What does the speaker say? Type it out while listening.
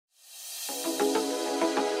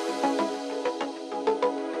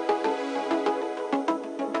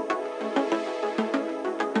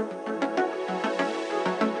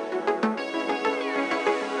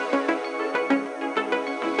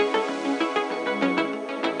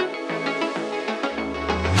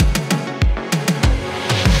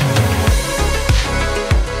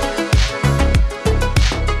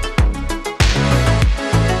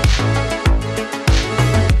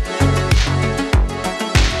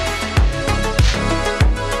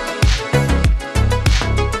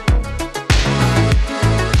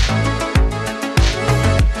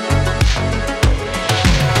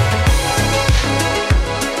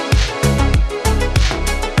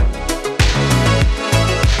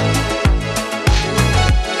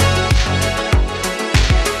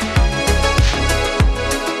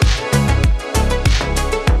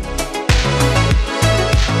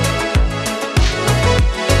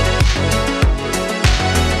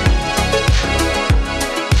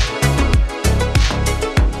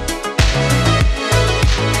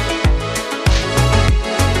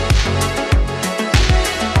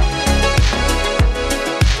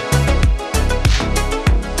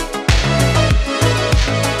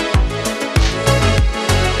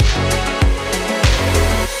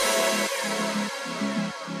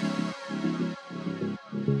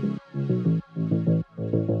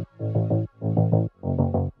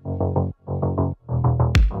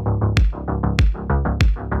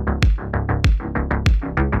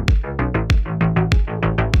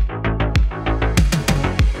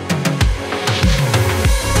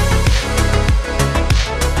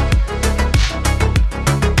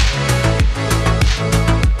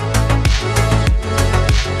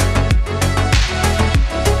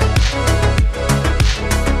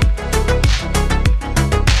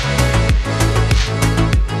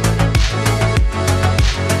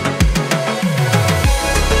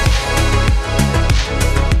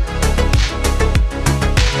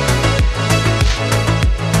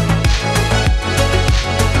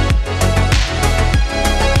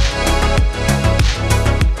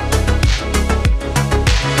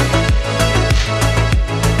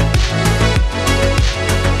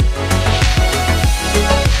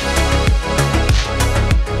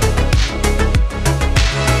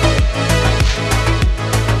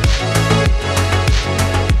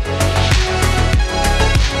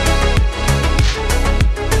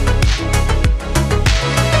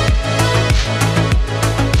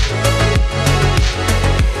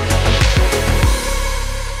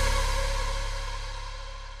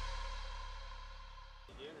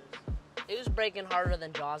breaking harder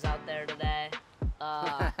than Jaws out there today.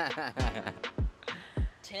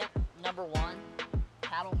 Tip number 1,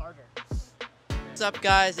 paddle harder. What's up,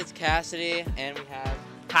 guys? It's Cassidy, and we have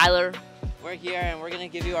Tyler. We're here, and we're gonna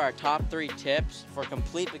give you our top 3 tips for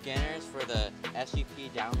complete beginners for the SUP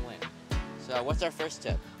Downwind. So, what's our first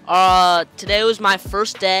tip? Today was my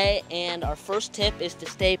first day, and our first tip is to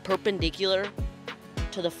stay perpendicular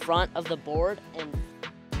to the front of the board and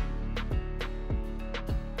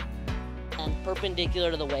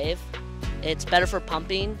perpendicular to the wave. It's better for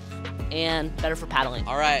pumping and better for paddling.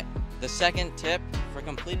 All right. The second tip for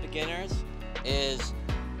complete beginners is,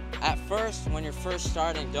 at first, when you're first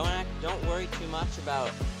starting, don't worry too much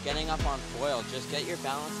about getting up on foil. Just get your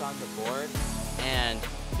balance on the board and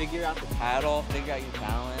figure out the paddle, figure out your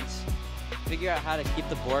balance, figure out how to keep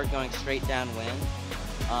the board going straight downwind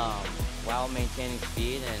while maintaining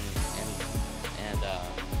speed and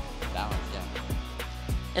balance. Yeah.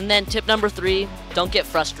 And then tip number 3, don't get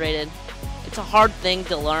frustrated. It's a hard thing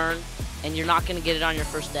to learn, and you're not going to get it on your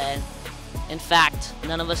first day. In fact,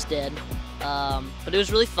 none of us did. But it was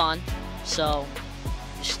really fun, so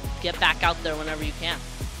just get back out there whenever you can.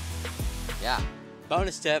 Yeah.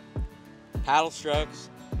 Bonus tip, paddle strokes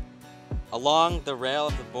along the rail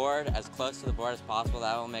of the board, as close to the board as possible.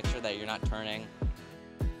 That will make sure that you're not turning.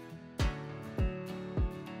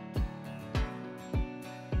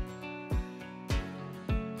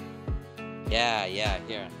 Yeah,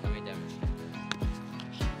 here, let me demonstrate.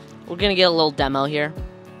 We're gonna get a little demo here.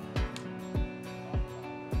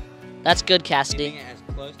 That's good, Cassidy. Keeping it as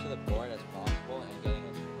close to the board as possible and getting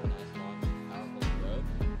a super nice, long, powerful stroke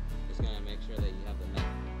is going to make sure that you have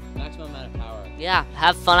the maximum amount of power. Yeah,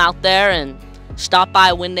 have fun out there and stop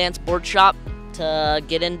by Wind Dance Board Shop to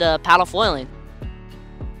get into paddle foiling.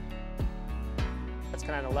 That's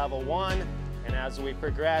kind of level 1, and as we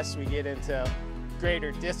progress, we get into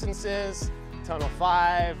greater distances, Tunnel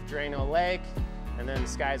 5, Drano Lake, and then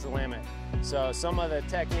sky's the limit. So some of the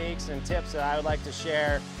techniques and tips that I would like to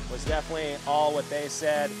share was definitely all what they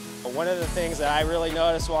said. But one of the things that I really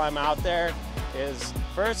notice while I'm out there is,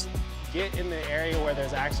 first, get in the area where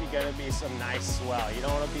there's actually going to be some nice swell. You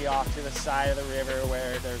don't want to be off to the side of the river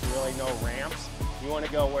where there's really no ramps. You want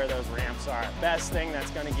to go where those ramps are. Best thing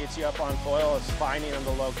that's going to get you up on foil is finding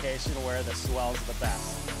the location where the swell's the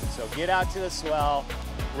best. So get out to the swell,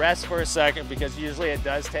 rest for a second, because usually it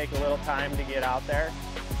does take a little time to get out there.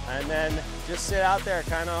 And then just sit out there,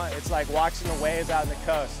 it's like watching the waves out on the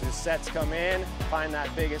coast. The sets come in, find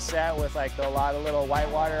that biggest set with like a lot of little white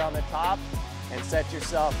water on the top, and set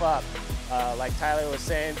yourself up. Like Tyler was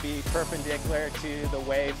saying, be perpendicular to the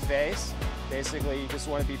wave face. Basically, you just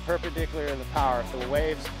want to be perpendicular to the power. If the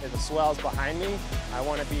waves, if the swell's behind me, I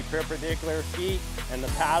want to be perpendicular feet and the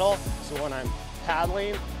paddle. So when I'm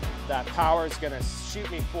paddling, that power is going to shoot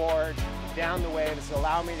me forward down the waves to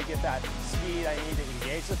allow me to get that speed I need to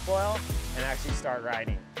engage the foil and actually start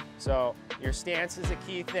riding. So your stance is a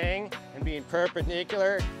key thing, and being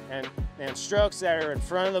perpendicular and strokes that are in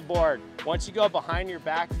front of the board. Once you go behind your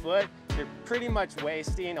back foot, you're pretty much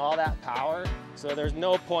wasting all that power, so there's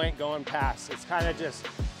no point going past. It's kind of just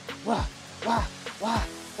wah, wah, wah,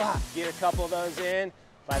 wah. Get a couple of those in.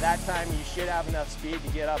 By that time, you should have enough speed to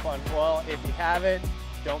get up on foil. If you haven't,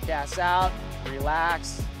 don't gas out,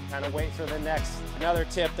 relax, kind of wait for the next. Another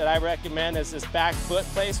tip that I recommend is this back foot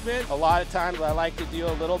placement. A lot of times I like to do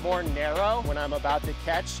a little more narrow when I'm about to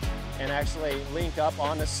catch and actually link up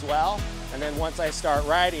on the swell. And then once I start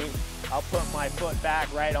riding, I'll put my foot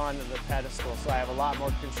back right onto the pedestal, so I have a lot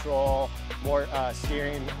more control, more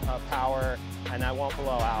steering power, and I won't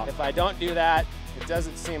blow out. If I don't do that, it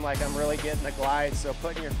doesn't seem like I'm really getting the glide, so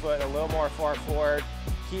putting your foot a little more far forward,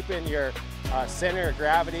 keeping your center of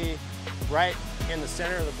gravity right in the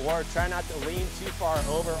center of the board. Try not to lean too far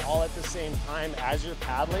over all at the same time as you're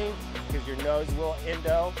paddling, because your nose will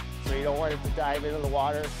endo, so you don't want it to dive into the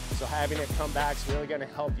water. So having it come back is really going to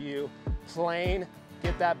help you plane,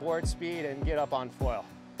 get that board speed, and get up on foil.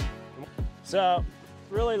 So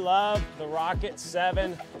really love the Rocket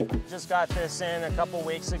 7. Just got this in a couple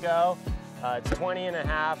weeks ago. It's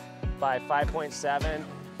 20.5 by 5.7.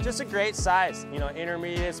 Just a great size. You know,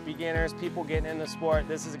 intermediates, beginners, people getting in the sport.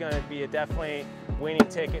 This is going to be a definitely winning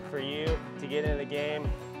ticket for you to get in the game.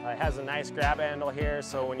 It has a nice grab handle here,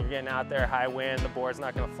 so when you're getting out there, high wind, the board's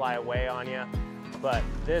not going to fly away on you. But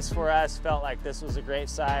this for us felt like this was a great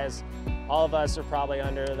size. All of us are probably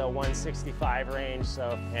under the 165 range,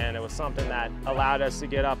 and it was something that allowed us to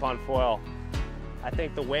get up on foil. I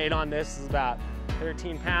think the weight on this is about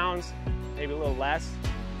 13 pounds, maybe a little less.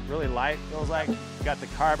 Really light, feels like. Got the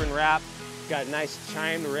carbon wrap, got a nice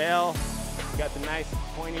chimed rail, got the nice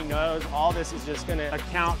pointy nose. All this is just gonna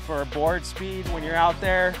account for board speed when you're out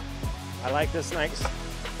there. I like this nice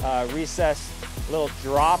recessed little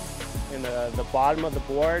drop in the bottom of the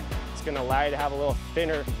board. It's gonna allow you to have a little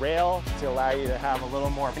thinner rail to allow you to have a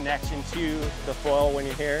little more connection to the foil when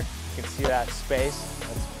you're here. You can see that space.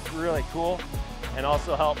 That's really cool. And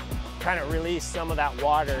also help kind of release some of that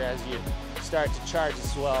water as you start to charge the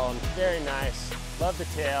swell. And very nice. Love the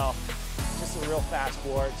tail. Just a real fast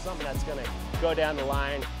board. Something that's gonna go down the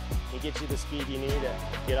line and get you the speed you need to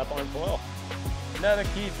get up on foil. Another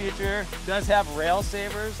key feature, does have rail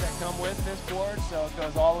savers that come with this board, so it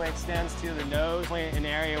goes all the way, extends to the nose, an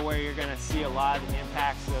area where you're gonna see a lot of the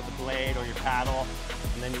impacts of the blade or your paddle,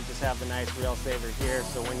 and then you just have the nice rail saver here,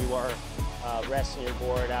 so when you are resting your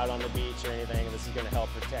board out on the beach or anything, this is gonna help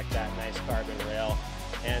protect that nice carbon rail.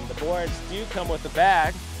 And the boards do come with a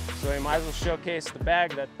bag, so we might as well showcase the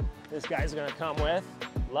bag that this guy's gonna come with.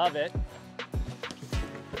 Love it.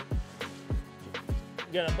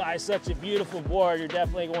 You're gonna buy such a beautiful board, you're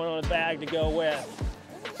definitely going on a bag to go with.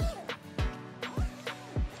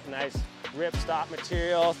 Nice ripstop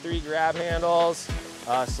material, 3 grab handles,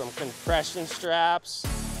 some compression straps,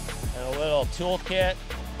 and a little toolkit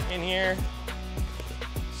in here.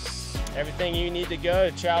 Everything you need to go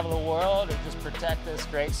to travel the world or just protect this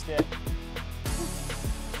great stick.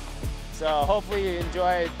 So hopefully you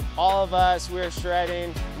enjoyed all of us. We're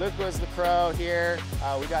shredding. Luke was the pro here.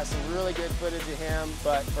 We got some really good footage of him,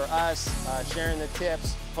 but for us, sharing the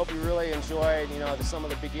tips, hope you really enjoyed, some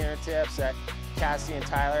of the beginner tips that Cassie and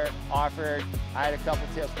Tyler offered. I had a couple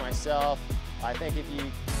tips myself. I think if you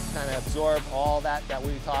kind of absorb all that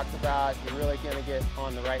we talked about, you're really going to get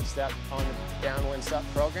on the right step on the Downwind SUP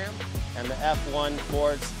program. And the F1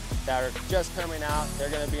 boards that are just coming out,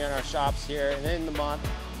 they're going to be in our shops here, and in the month,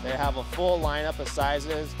 they have a full lineup of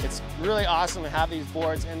sizes. It's really awesome to have these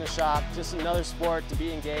boards in the shop. Just another sport to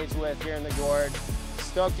be engaged with here in the gorge.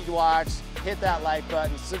 Stoked you watch. Hit that like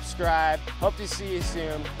button, subscribe. Hope to see you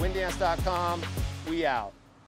soon. winddance.com. We out.